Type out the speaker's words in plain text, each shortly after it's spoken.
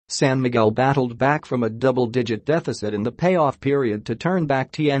San Miguel battled back from a double-digit deficit in the payoff period to turn back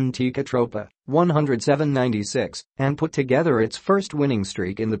TnT Katropa 107-96 and put together its first winning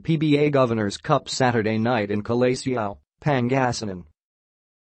streak in the PBA Governors Cup Saturday night in Calasiao, Pangasinan.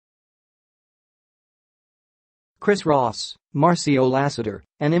 Chris Ross, Marcio Lassiter,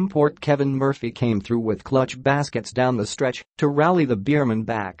 and import Kevin Murphy came through with clutch baskets down the stretch to rally the Beermen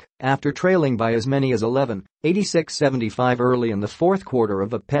back after trailing by as many as 11, 86-75 early in the fourth quarter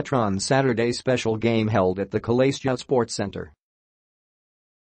of a Petron Saturday Special game held at the Calasiao Sports Center.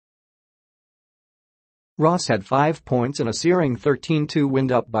 Ross had 5 points and a searing 13-2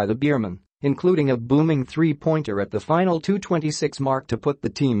 windup by the Beermen, including a booming three-pointer at the final 2:26 mark to put the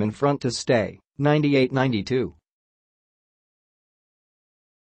team in front to stay, 98-92.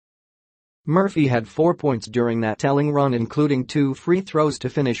 Murphy had 4 points during that telling run, including 2 free throws to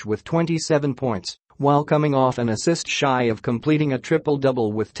finish with 27 points, while coming off an assist shy of completing a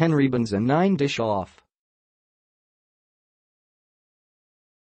triple-double with 10 rebounds and 9 dish-off.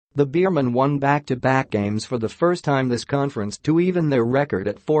 The Beermen won back-to-back games for the first time this conference to even their record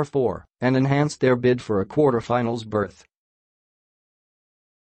at 4-4 and enhanced their bid for a quarterfinals berth.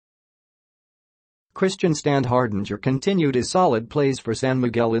 Christian Standhardinger continued his solid plays for San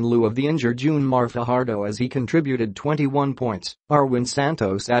Miguel in lieu of the injured June Fajardo as he contributed 21 points. Arwin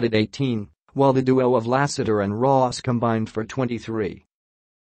Santos added 18, while the duo of Lassiter and Ross combined for 23.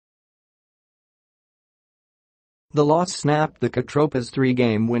 The loss snapped the Katropa's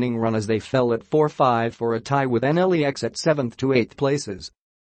three-game winning run as they fell at 4-5 for a tie with NLEX at 7th to 8th places.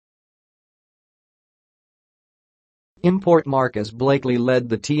 Import Marcus Blakely led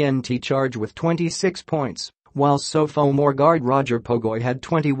the TnT charge with 26 points, while sophomore guard Roger Pogoy had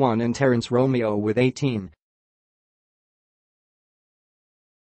 21 and Terrence Romeo with 18.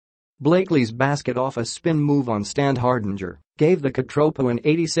 Blakely's basket off a spin move on Standhardinger gave the Katropa an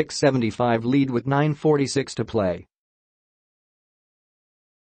 86-75 lead with 9:46 to play.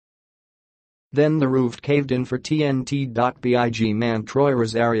 Then the roof caved in for TnT. Big man Troy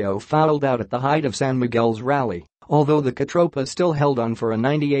Rosario fouled out at the height of San Miguel's rally, although the Katropa still held on for a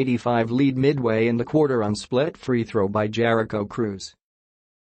 90-85 lead midway in the quarter on split free throw by Jericho Cruz.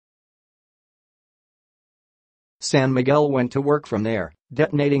 San Miguel went to work from there,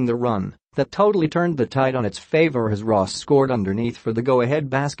 detonating the run that totally turned the tide on its favor as Ross scored underneath for the go-ahead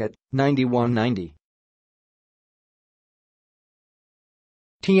basket, 91-90.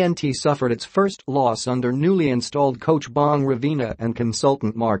 TnT suffered its first loss under newly installed coach Bong Ravina and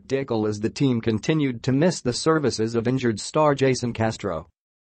consultant Mark Dickel as the team continued to miss the services of injured star Jason Castro.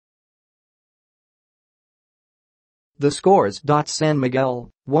 The scores: San Miguel,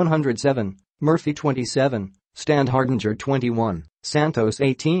 107, Murphy 27, Standhardinger 21, Santos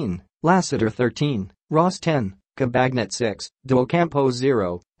 18, Lassiter 13, Ross 10, Cabagnet 6, Docampo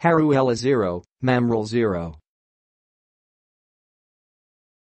 0, Haruela 0, Mamrel 0.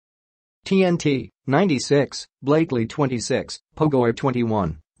 TnT, 96, Blakely 26, Pogoy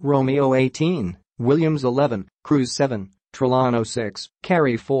 21, Romeo 18, Williams 11, Cruz 7, Trelano 6,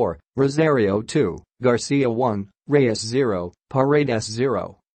 Carey 4, Rosario 2, Garcia 1, Reyes 0, Paredes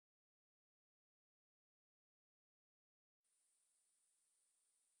 0.